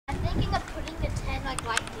thinking of putting the 10 like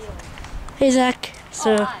right here. Hey Zach,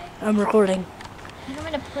 so I'm recording. I think I'm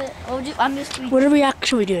gonna put. I'm just. What are we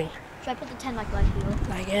actually doing? Should I put the 10 like right here?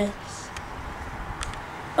 I guess.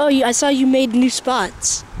 Oh, I saw you made new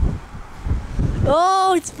spots.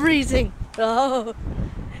 Oh, it's freezing. Oh,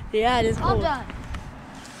 yeah, it is cold. All done.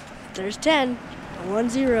 There's 10.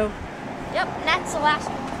 1-0. Yep, and that's the last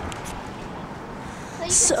one.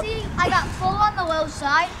 So you can see I got 4 on the low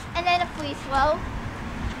side, and then a free throw.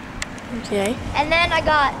 Okay. And then I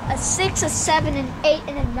got a 6, a 7, an 8,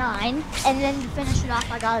 and a 9. And then to finish it off,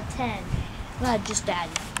 I got a 10. Well, I just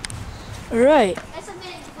added. All right. Guess I'm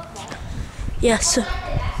getting football. Yeah, so.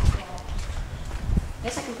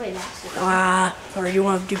 Guess I can play basketball. Or you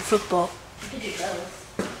want to do football? You can do both.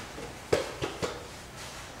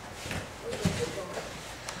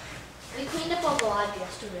 We cleaned up all the lodge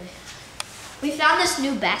yesterday. We found this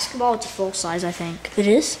new basketball. It's a full size, I think. It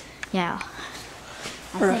is? Yeah.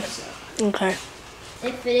 I think so. Okay.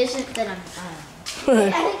 If it isn't, then I don't know.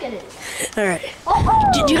 I think it is. All right.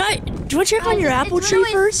 Oh! Do you want to check on your apple tree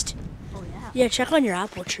first? Oh, yeah. Yeah, check on your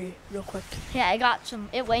apple tree real quick. Yeah, I got some.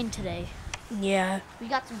 It rained today. Yeah. We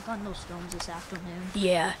got some thunderstorms this afternoon.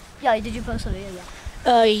 Yeah. Yeah, did you post a video?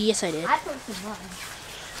 Yes, I did. I posted mine.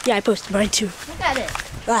 Yeah, I posted mine too. Look at it.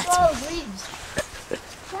 That's Whoa, leaves.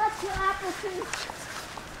 That's your apple tree.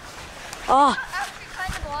 Oh. Actually,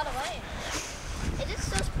 kind of a lot of rain. It is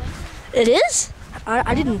so spring. It is?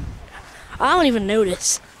 I didn't. I don't even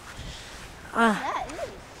notice. Yeah, it is.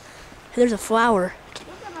 There's a flower. Look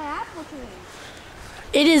at my apple tree.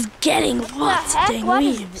 It is getting lots of dang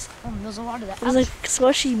leaves. Oh, there's a lot of that. There's like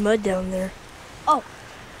slushy mud down there. Oh,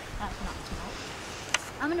 that's not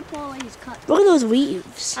small. I'm gonna pull away these cut. Look at those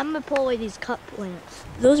leaves. I'm gonna pull away these cut plants.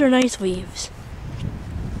 Those are nice leaves.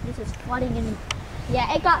 This is flooding in.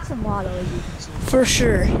 Yeah, it got some water, as you can see. For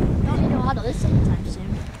sure. Don't need a water this anytime soon.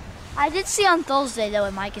 I did see on Thursday though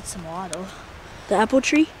it might get some water. The apple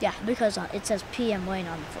tree? Yeah, because it says PM rain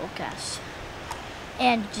on the forecast.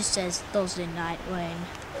 And it just says Thursday night rain.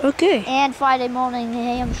 Okay. And Friday morning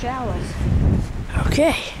AM showers.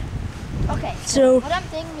 Okay. Okay, So what I'm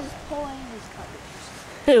thinking is pulling these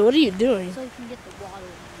cutters. Hey, what are you doing? So you can get the water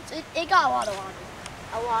in it. It got a lot of water.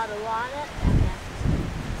 A lot of water.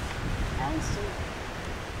 I see.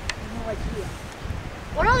 No idea.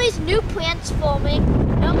 What are these new plants forming?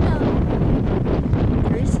 No.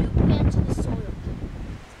 There's new plants in the soil.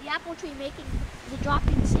 The apple tree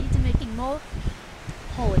dropping seeds and making more.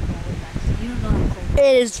 Holy moly, guys. You don't know how cold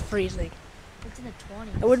it is freezing. It's in the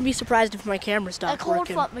 20s. I wouldn't be surprised if my camera stopped a cold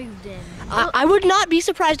working. front moved in. I would not be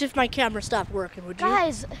surprised if my camera stopped working, would you?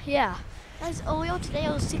 Guys, yeah. Guys, earlier today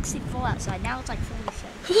it was 64 outside. Now it's like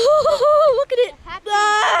 47. Look at it.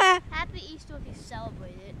 Happy Easter if you celebrate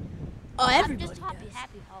it. Oh, everybody I'm just happy does.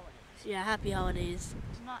 Happy holidays. Yeah, happy holidays.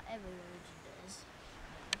 It's not every religion does.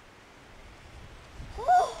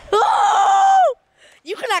 Oh!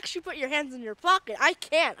 You can actually put your hands in your pocket. I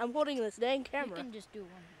can't. I'm holding this dang camera. You can just do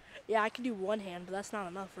one. Yeah, I can do one hand, but that's not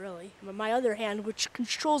enough, really. But my other hand, which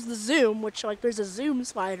controls the zoom, which, like, there's a zoom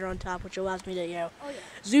slider on top, which allows me to,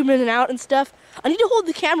 zoom in and out and stuff. I need to hold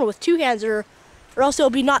the camera with 2 hands, or else it'll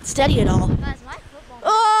be not steady at all. Guys, my football.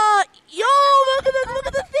 Oh, yo, look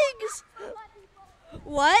at the things.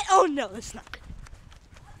 What? Oh, no, that's not good.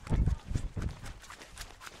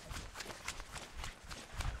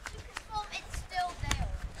 It's still there.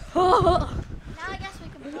 Oh. Now I guess we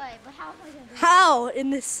can play, but how am I going to do it? How in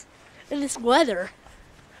this weather?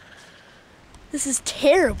 This is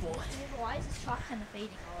terrible. Why is this chalk kind of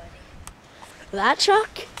fading already? That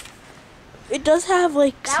chalk? It does have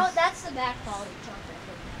like. That's the bad quality chalk.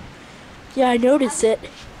 Yeah, I noticed it.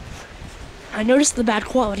 I noticed the bad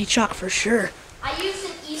quality chalk for sure. I used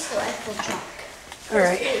an Easter egg for chalk. All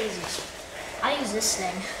right. I use this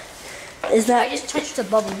thing. Is that? I just touched the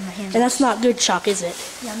bubble in my hand. And that's not good chalk, is it?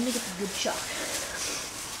 Yeah, I'm gonna get the good chalk.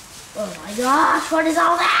 Oh my gosh, what is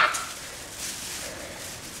all that?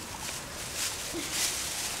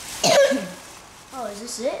 Oh, is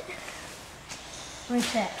this it? Right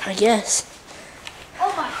there. I guess.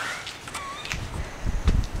 Oh my.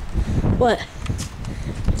 What?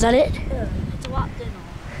 Is that it? It's a lot thinner.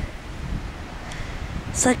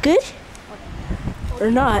 Is that good?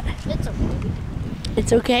 Or not? It's okay.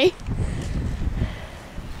 It's okay?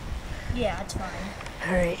 Yeah, it's fine.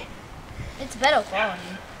 All right. It's better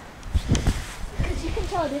quality. Because you can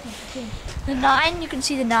tell the difference between the 9, you can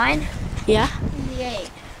see the 9. Yeah? And the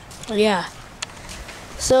 8. Yeah.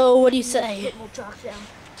 So, what do you say? Put more chalk down.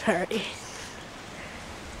 All right.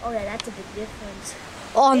 Oh yeah, that's a big difference.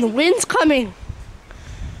 Oh, and the wind's coming.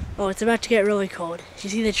 Oh, it's about to get really cold. Do you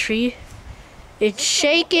see the tree? It's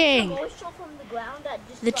shaking. The moisture from the ground that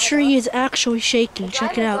just The tree is actually shaking.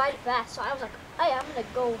 Check it out. Drive fast, so I was like, hey, I'm gonna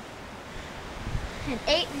go. And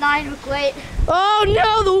 8 and 9 were great. Oh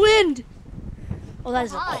no, the wind! Oh, that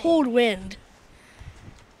is a Hi. cold wind.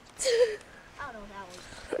 I don't know what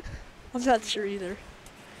that was. I'm not sure either.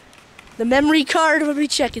 The memory card, let me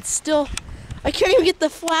check. It's still, I can't even get the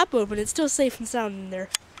flap open. It's still safe and sound in there.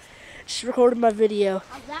 Just recorded my video.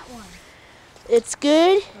 How's that one? It's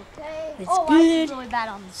good. Okay. It's oh, good. mine's really bad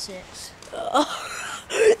on the 6.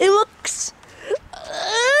 It looks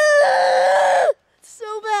it's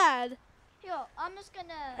so bad. Yo, I'm just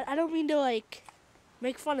gonna. I don't mean to like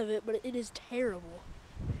make fun of it, but it is terrible.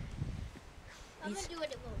 I'm gonna do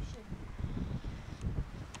what it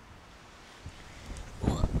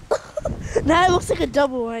will. Now it looks like a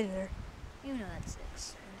double line there. You know that's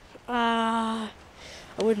 6. I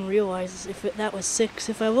wouldn't realize if that was 6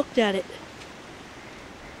 if I looked at it.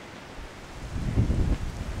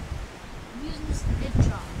 I'm using this big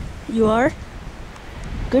chalk. You are?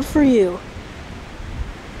 Good for you.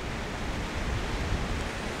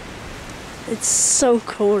 It's so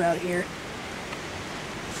cold out here.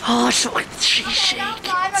 Oh, it's like the tree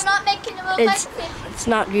shaking. I'm not making a real It's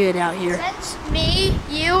not good out here. Since me,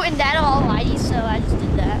 you, and Dad are all whitey, so I just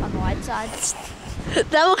did that on the white side.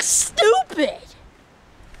 That looks stupid.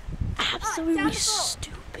 Absolutely Wonderful.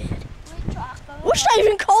 stupid. What should I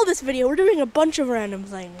even call this video? We're doing a bunch of random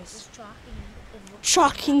things.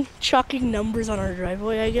 Chalking numbers on our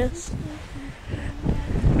driveway, I guess.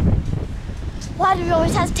 Water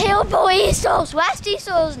always has terrible Easters. Last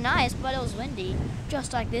Easter was nice, but it was windy,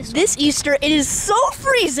 just like this one. This Easter, it is so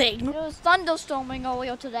freezing. It was thunderstorming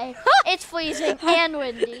earlier today. It's freezing and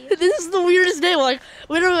windy. This is the weirdest day. Like,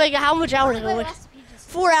 literally, like how much hours ago? Like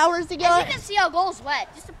 4 hours ago. As you can see, our goal's wet,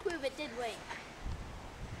 just to prove it did rain.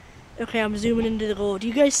 Okay, I'm zooming into the goal. Do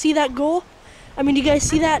you guys see that goal? I mean, do you guys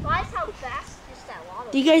see that? Surprised how fast just that water.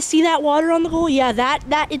 Do you guys see that water on the goal? Yeah,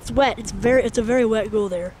 that it's wet. It's a very wet goal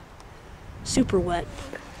there. Super wet.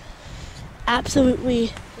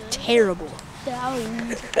 Absolutely terrible. Now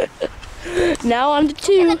on to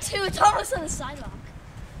 2. And 2, it's almost on the sidewalk.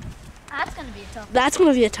 That's gonna be a tough one. That's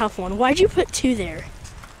gonna be a tough one. Why'd you put 2 there?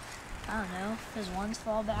 I don't know, because one's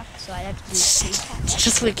fall back, so I have to do 2.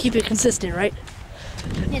 Just to keep it consistent, right?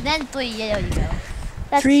 Yeah, then 3, yeah, there you go.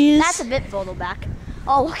 That's, 3 is... That's a bit further back.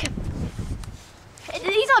 Oh, look at...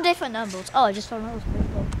 These are different numbers. Oh, I just found those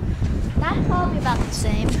big goal. That's probably about the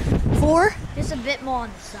same. 4? Just a bit more on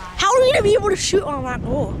the side. How are we gonna be able to shoot on that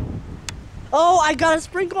goal? Oh, I got a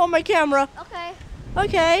sprinkle on my camera. Okay.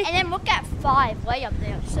 Okay. And then look at 5 way up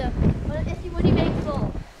there. So, what do you make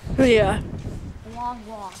goal? Yeah. The long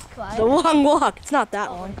walk, right? The long walk. It's not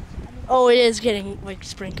that long. Oh, it is getting like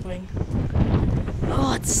sprinkling.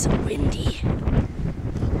 Oh, it's so windy.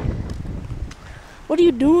 What are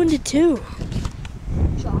you doing to 2?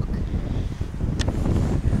 Chalk.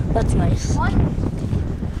 That's nice. 1.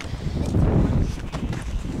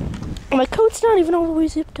 My coat's not even all the way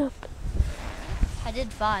zipped up. I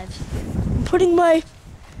did 5. I'm putting my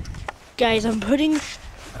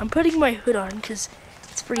my hood on because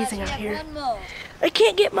it's freezing out here. 1 more. I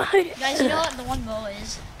can't get my hood. Guys, you know what the 1 more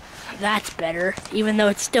is? That's better, even though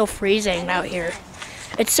it's still freezing out here.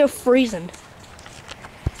 It's so freezing.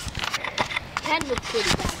 10 looks pretty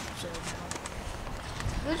bad. So.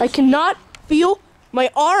 I cannot feel my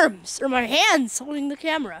arms or my hands holding the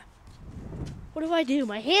camera. What do I do?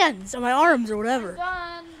 My hands or my arms or whatever.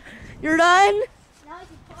 Done. You're done? Now I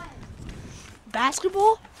can play.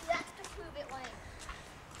 Basketball? That's to prove it rained.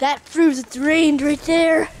 That proves it's rained right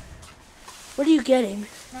there. What are you getting?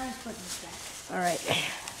 Now I'm putting this back. All right.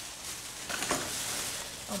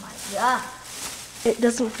 Oh my god. It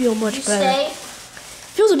doesn't feel much You better. stay?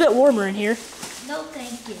 Feels a bit warmer in here. No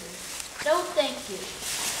thank you. No thank you.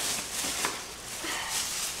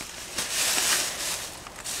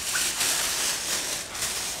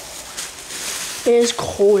 It is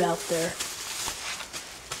cold out there.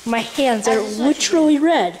 My hands are literally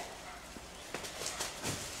red.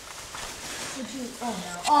 Oh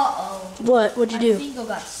no. Uh-oh. What? What'd you do? My finger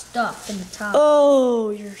got stuck in the top. Oh,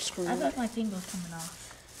 you're screwed. I thought my finger was coming off.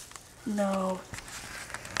 No.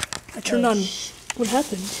 I turned on. What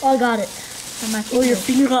happened? Oh, I got it. And my Oh, your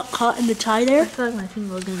finger got caught in the tie there? I thought my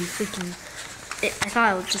finger was going to be freaking... I thought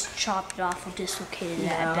I would just chop it off or dislocate it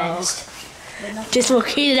at No. best.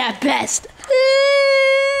 Dislocated at best.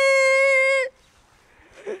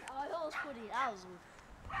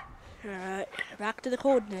 Alright, back to the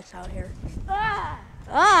coldness out here. Ah!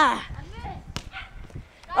 Ah!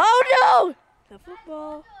 Oh no! The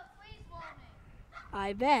football.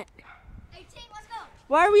 I bet. 18, let's go.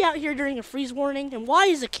 Why are we out here during a freeze warning? And why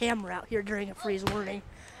is the camera out here during a freeze warning?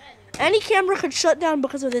 Any camera could shut down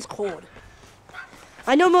because of this cold.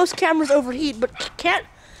 I know most cameras overheat, but can't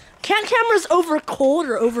cameras over cold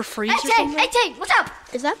or over freeze or something? Hey, Tate, what's up?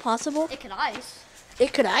 Is that possible? It could ice.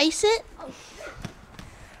 It could ice it? Oh, shit.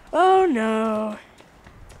 Oh, no.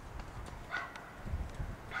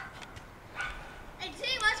 Hey,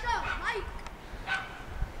 Tate, let's go. Mike.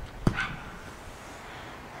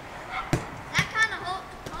 That kind of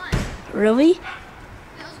hooked punt. Really?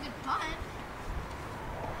 That was a good punt.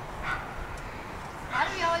 Why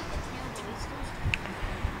do we always get tailgates?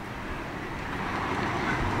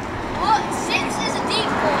 Oh, 6 is a deep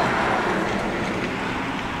ball.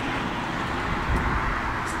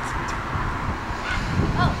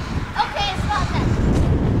 Oh, okay, it's not that.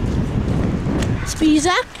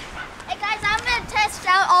 Spizak? Hey guys, I'm gonna test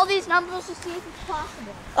out all these numbers to see if it's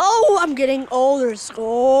possible. Oh, I'm getting older.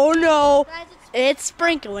 Oh, no. Guys, It's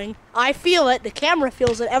sprinkling. I feel it. The camera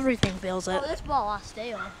feels it. Everything feels it. oh, this ball lost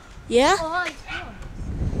stale. Yeah? Oh, it's feeling this.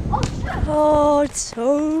 Oh, shit. Oh, it's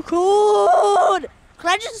so cold. Can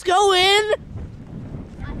I just go in?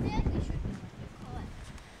 I think we should call it.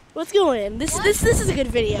 Let's go in. This is a good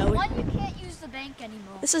video. One, you can't use the bank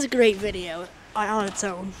anymore. This is a great video on its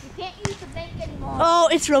own. You can't use the bank anymore. Oh,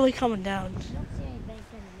 it's really coming down. You don't see any bank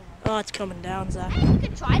anymore. Oh, it's coming down, Zach. Hey, you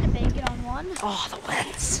could try to bank it on one. Oh, the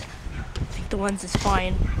lens. I think the lens is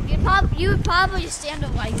fine. You would probably stand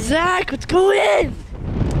up like this. Zach, let's go in.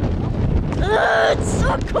 It's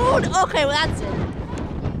so cold. Okay, well, that's it.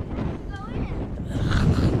 Go in.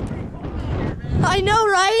 I know,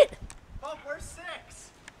 right? Oh, where's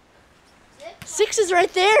 6? 6 is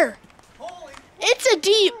right there. Holy, It's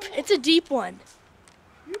a deep one.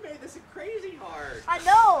 you made this crazy hard. I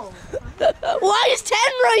know. Why is 10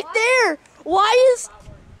 right there? Why is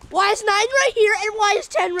 9 right here and why is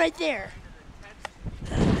 10 right there?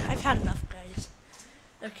 I've had enough, guys.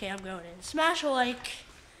 Okay, I'm going in. Smash a like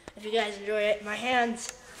if you guys enjoy it. My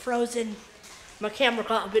hand's frozen. My camera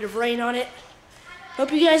got a bit of rain on it.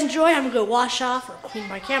 Hope you guys enjoy. I'm gonna go wash off or clean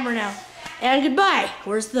my camera now. And goodbye.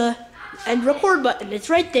 Where's the end record button? It's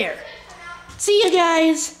right there. See you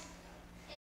guys.